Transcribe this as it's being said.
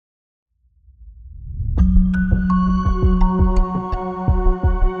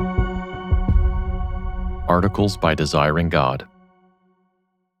Articles by Desiring God.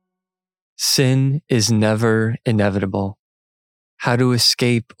 Sin is never inevitable. How to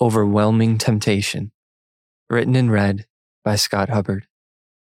escape overwhelming temptation. Written and read by Scott Hubbard.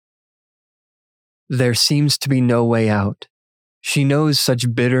 There seems to be no way out. She knows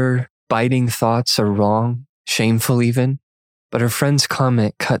such bitter, biting thoughts are wrong, shameful even, but her friend's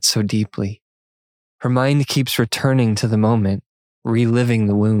comment cuts so deeply. Her mind keeps returning to the moment, reliving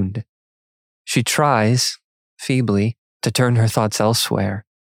the wound. She tries, feebly, to turn her thoughts elsewhere,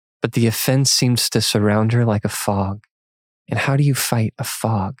 but the offense seems to surround her like a fog. And how do you fight a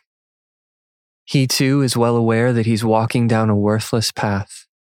fog? He too is well aware that he's walking down a worthless path.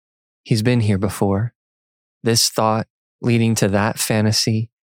 He's been here before. This thought leading to that fantasy,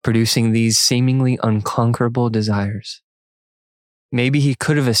 producing these seemingly unconquerable desires. Maybe he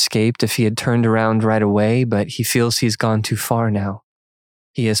could have escaped if he had turned around right away, but he feels he's gone too far now.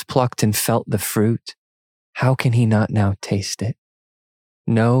 He has plucked and felt the fruit. How can he not now taste it?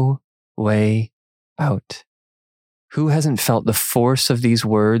 No way out. Who hasn't felt the force of these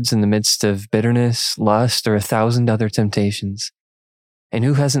words in the midst of bitterness, lust, or 1,000 other temptations? And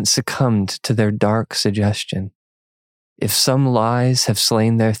who hasn't succumbed to their dark suggestion? If some lies have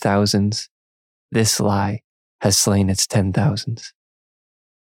slain their thousands, this lie has slain its 10,000s.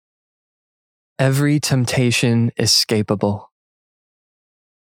 Every temptation is escapable.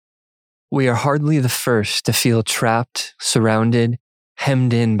 We are hardly the first to feel trapped, surrounded,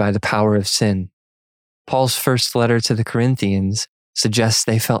 hemmed in by the power of sin. Paul's first letter to the Corinthians suggests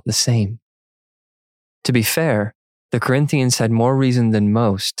they felt the same. To be fair, the Corinthians had more reason than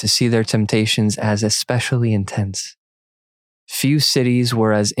most to see their temptations as especially intense. Few cities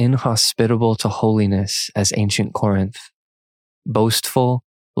were as inhospitable to holiness as ancient Corinth. Boastful,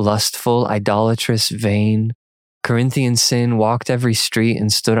 lustful, idolatrous, vain, Corinthian sin walked every street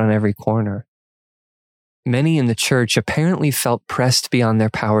and stood on every corner. Many in the church apparently felt pressed beyond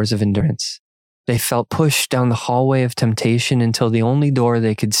their powers of endurance. They felt pushed down the hallway of temptation until the only door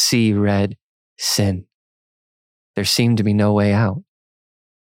they could see read, sin. There seemed to be no way out.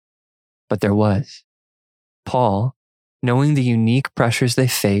 But there was. Paul, knowing the unique pressures they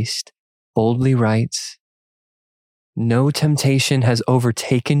faced, boldly writes, "No temptation has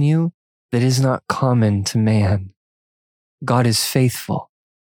overtaken you that is not common to man. God is faithful,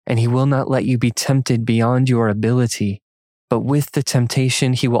 and he will not let you be tempted beyond your ability, but with the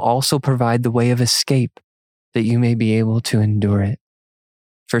temptation he will also provide the way of escape, that you may be able to endure it."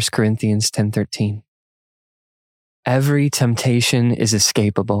 1 Corinthians 10:13. Every temptation is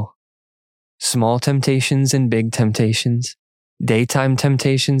escapable. Small temptations and big temptations, daytime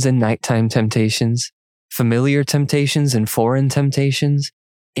temptations and nighttime temptations, familiar temptations and foreign temptations,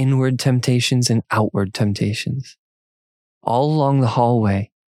 inward temptations and outward temptations. All along the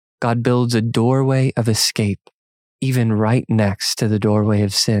hallway, God builds a doorway of escape, even right next to the doorway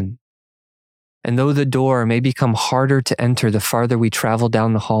of sin. And though the door may become harder to enter the farther we travel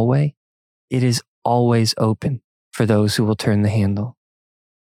down the hallway, it is always open for those who will turn the handle.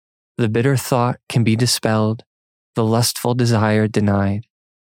 The bitter thought can be dispelled, the lustful desire denied.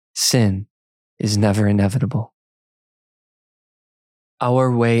 Sin is never inevitable.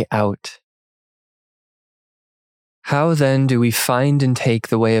 Our way out. How then do we find and take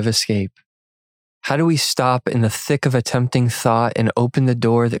the way of escape? How do we stop in the thick of a tempting thought and open the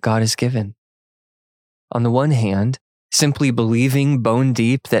door that God has given? On the one hand, simply believing bone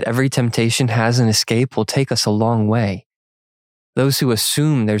deep that every temptation has an escape will take us a long way. Those who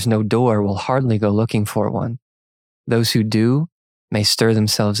assume there's no door will hardly go looking for one. Those who do may stir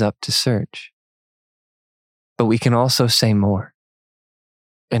themselves up to search. But we can also say more.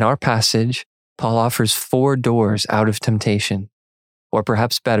 In our passage, Paul offers 4 doors out of temptation, or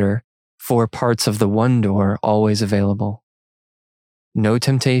perhaps better, 4 parts of the one door always available. No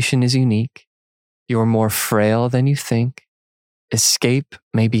temptation is unique. You're more frail than you think. Escape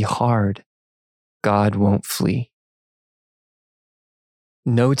may be hard. God won't flee.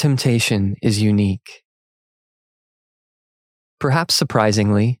 No temptation is unique. Perhaps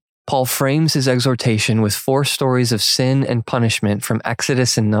surprisingly, Paul frames his exhortation with 4 stories of sin and punishment from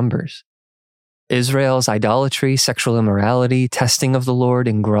Exodus and Numbers. Israel's idolatry, sexual immorality, testing of the Lord,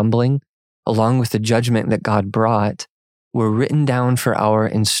 and grumbling, along with the judgment that God brought, were written down for our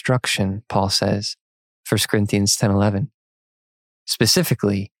instruction, Paul says, 1 Corinthians 10:11.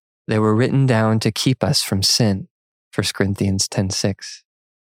 Specifically, they were written down to keep us from sin, 1 Corinthians 10:6.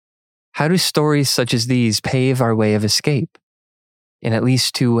 How do stories such as these pave our way of escape? In at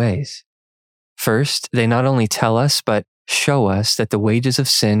least 2 ways. First, they not only tell us, but show us that the wages of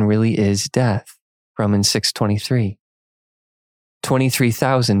sin really is death, Romans 6:23.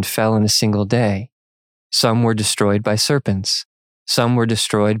 23,000 fell in a single day. Some were destroyed by serpents. Some were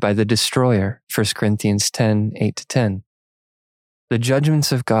destroyed by the destroyer, 1 Corinthians 10, 8-10. The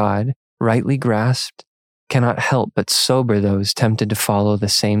judgments of God, rightly grasped, cannot help but sober those tempted to follow the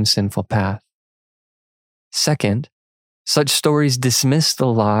same sinful path. Second, such stories dismiss the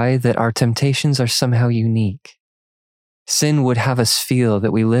lie that our temptations are somehow unique. Sin would have us feel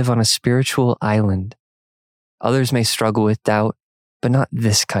that we live on a spiritual island. Others may struggle with doubt, but not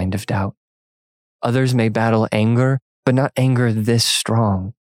this kind of doubt. Others may battle anger, but not anger this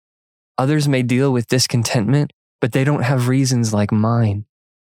strong. Others may deal with discontentment, but they don't have reasons like mine.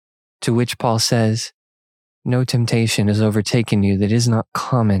 To which Paul says, no temptation has overtaken you that is not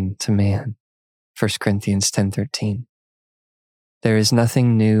common to man. 1 Corinthians 10:13. There is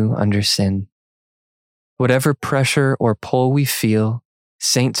nothing new under sin. Whatever pressure or pull we feel,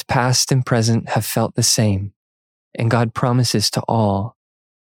 saints past and present have felt the same, and God promises to all,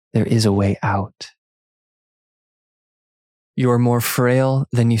 there is a way out. You are more frail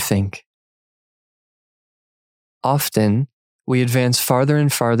than you think. Often, we advance farther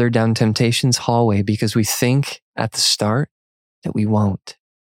and farther down temptation's hallway because we think at the start that we won't.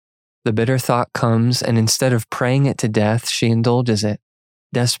 The bitter thought comes, and instead of praying it to death, she indulges it,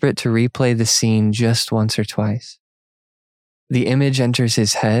 desperate to replay the scene just once or twice. The image enters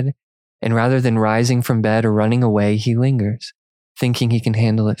his head, and rather than rising from bed or running away, he lingers, thinking he can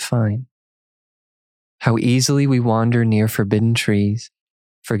handle it fine. How easily we wander near forbidden trees,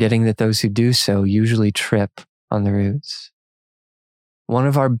 forgetting that those who do so usually trip on the roots. One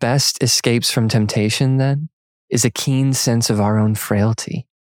of our best escapes from temptation, then, is a keen sense of our own frailty.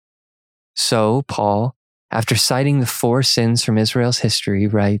 So, Paul, after citing the 4 sins from Israel's history,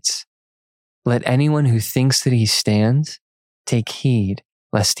 writes, "Let anyone who thinks that he stands take heed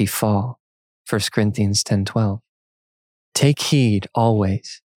lest he fall." 1 Corinthians 10:12. Take heed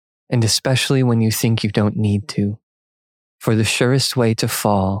always, and especially when you think you don't need to, for the surest way to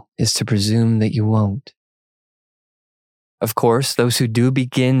fall is to presume that you won't. Of course, those who do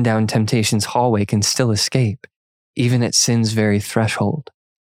begin down temptation's hallway can still escape, even at sin's very threshold.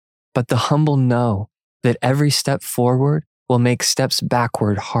 But the humble know that every step forward will make steps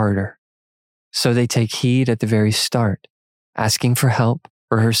backward harder. So they take heed at the very start, asking for help,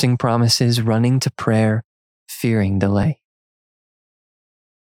 rehearsing promises, running to prayer, fearing delay.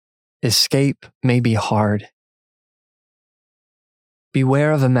 Escape may be hard.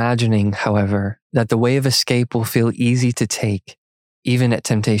 Beware of imagining, however, that the way of escape will feel easy to take, even at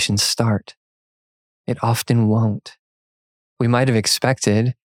temptation's start. It often won't. We might have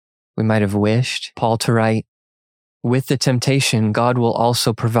expected, we might have wished Paul to write, "With the temptation, God will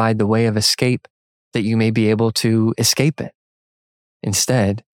also provide the way of escape that you may be able to escape it."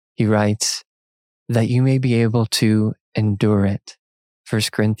 Instead, he writes, "that you may be able to endure it."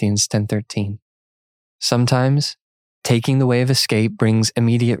 1 Corinthians 10:13. Sometimes, taking the way of escape brings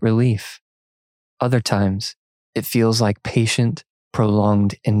immediate relief. Other times, it feels like patient,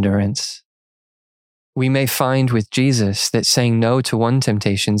 prolonged endurance. We may find with Jesus that saying no to one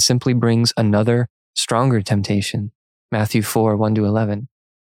temptation simply brings another, stronger temptation. Matthew 4:1-11.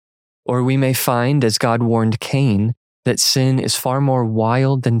 Or we may find, as God warned Cain, that sin is far more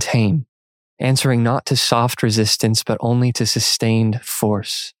wild than tame, answering not to soft resistance but only to sustained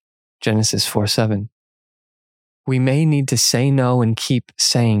force. Genesis 4:7. We may need to say no and keep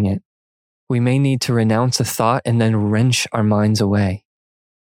saying it. We may need to renounce a thought and then wrench our minds away.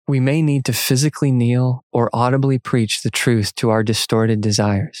 We may need to physically kneel or audibly preach the truth to our distorted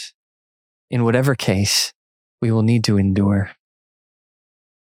desires. In whatever case, we will need to endure.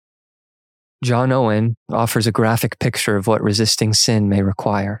 John Owen offers a graphic picture of what resisting sin may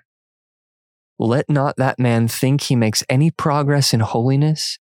require. "Let not that man think he makes any progress in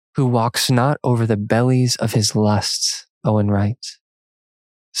holiness who walks not over the bellies of his lusts," Owen writes.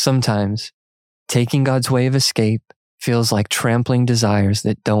 Sometimes, taking God's way of escape feels like trampling desires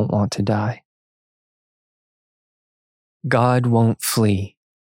that don't want to die. God won't flee.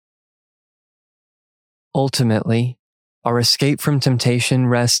 Ultimately, our escape from temptation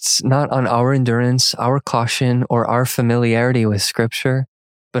rests not on our endurance, our caution, or our familiarity with Scripture,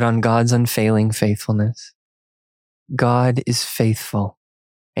 but on God's unfailing faithfulness. God is faithful,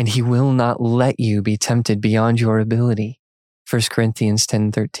 and He will not let you be tempted beyond your ability. 1 Corinthians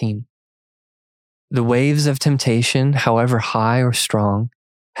 10:13. The waves of temptation, however high or strong,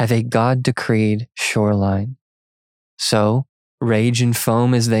 have a God-decreed shoreline. So, rage and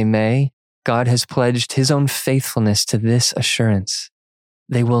foam as they may, God has pledged His own faithfulness to this assurance: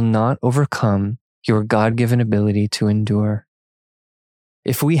 they will not overcome your God-given ability to endure.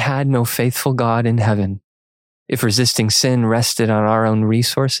 If we had no faithful God in heaven, if resisting sin rested on our own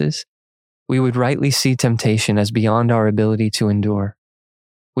resources, we would rightly see temptation as beyond our ability to endure.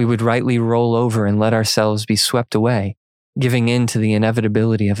 We would rightly roll over and let ourselves be swept away, giving in to the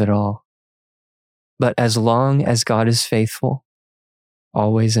inevitability of it all. But as long as God is faithful,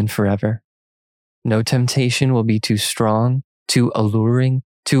 always and forever, no temptation will be too strong, too alluring,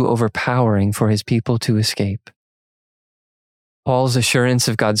 too overpowering for his people to escape. Paul's assurance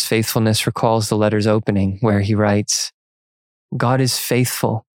of God's faithfulness recalls the letter's opening, where he writes, God is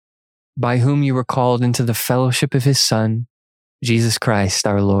faithful, by whom you were called into the fellowship of his Son, Jesus Christ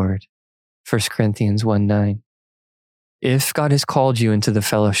our Lord. 1 Corinthians 1:9. If God has called you into the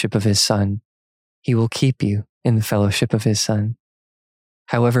fellowship of his Son, he will keep you in the fellowship of his Son.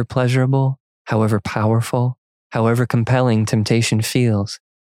 However pleasurable, however powerful, however compelling temptation feels,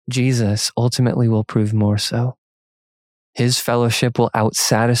 Jesus ultimately will prove more so. His fellowship will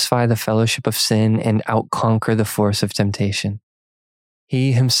outsatisfy the fellowship of sin and outconquer the force of temptation.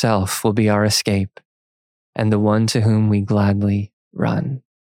 He himself will be our escape and the one to whom we gladly run.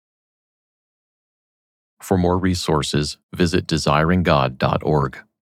 For more resources, visit desiringgod.org.